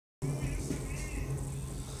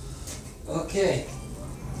Okay.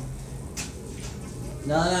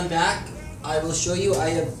 Now that I'm back, I will show you. I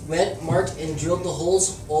have went, marked, and drilled the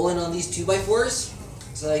holes all in on these 2x4s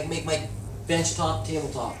so that I can make my bench top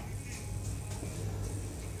tabletop.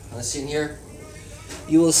 Let's see in here.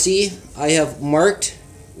 You will see I have marked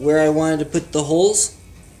where I wanted to put the holes,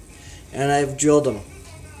 and I've drilled them.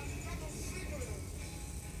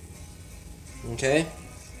 Okay.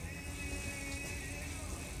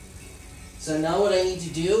 So now what I need to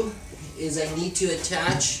do is I need to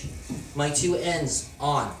attach my two ends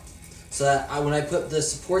on, so that when I put the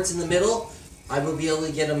supports in the middle, I will be able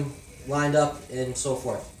to get them lined up and so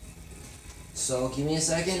forth. So give me a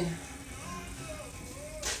second.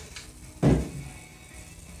 Oh,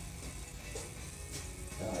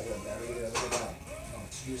 I got a battery there. Look at that. Oh,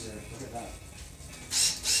 excuse it. Look at that.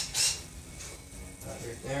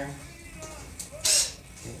 Right there.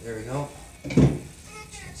 Okay, there we go.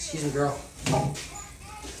 Excuse me, girl.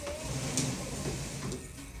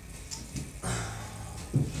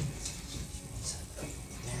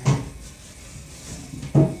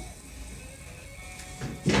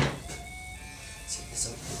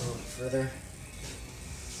 Further, and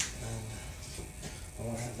I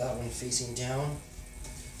want to have that one facing down,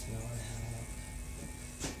 and I want to have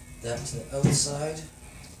that to the outside. Okay,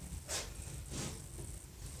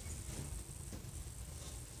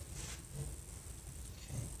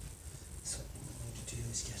 so what I'm going to do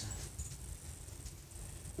is get a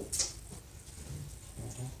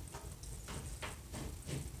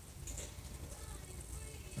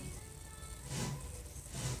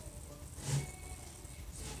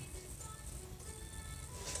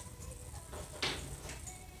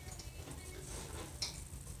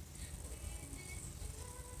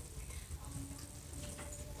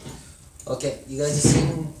Okay, you guys are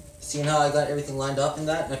seeing how I got everything lined up in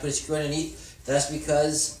that, and I put a screw underneath. That's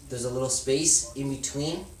because there's a little space in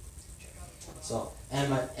between. So, and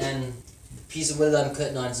the piece of wood that I'm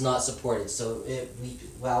cutting on is not supported, so it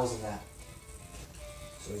wows in that.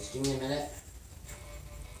 So just give me a minute.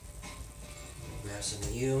 Grab some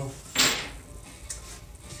of you.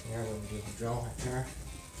 Here, we're gonna do the drill right there.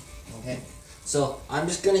 Okay. So I'm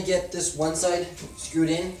just gonna get this one side screwed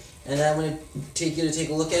in, and then I'm going to take you to take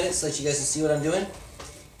a look at it so that you guys can see what I'm doing.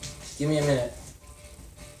 Just give me a minute.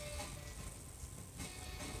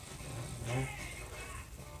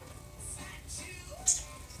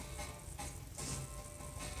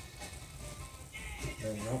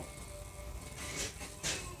 There we go.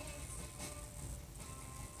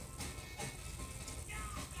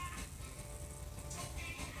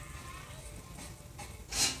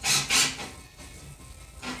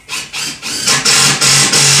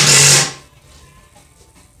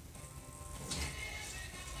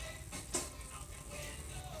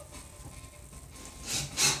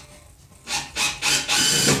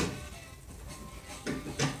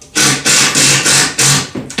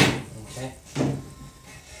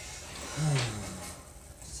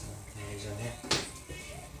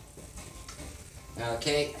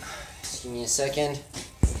 Okay, just give me a second.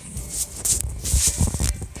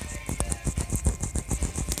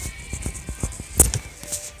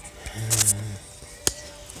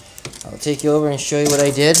 I'll take you over and show you what I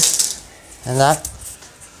did and that,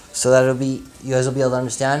 so that you guys will be able to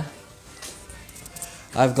understand.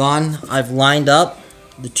 I've lined up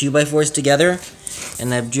the 2x4s together,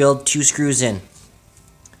 and I've drilled 2 screws in.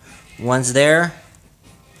 One's there,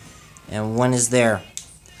 and one is there.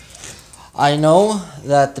 I know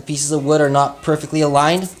that the pieces of wood are not perfectly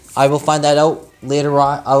aligned. I will find that out later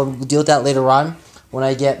on. I will deal with that later on when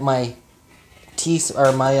I get my teeth,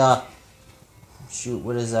 or my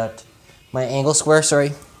what is that? My angle square,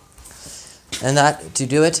 sorry. And that to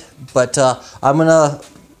do it. But I'm gonna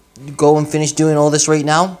go and finish doing all this right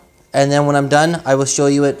now, and then when I'm done, I will show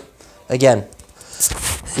you it again.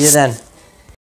 See you then.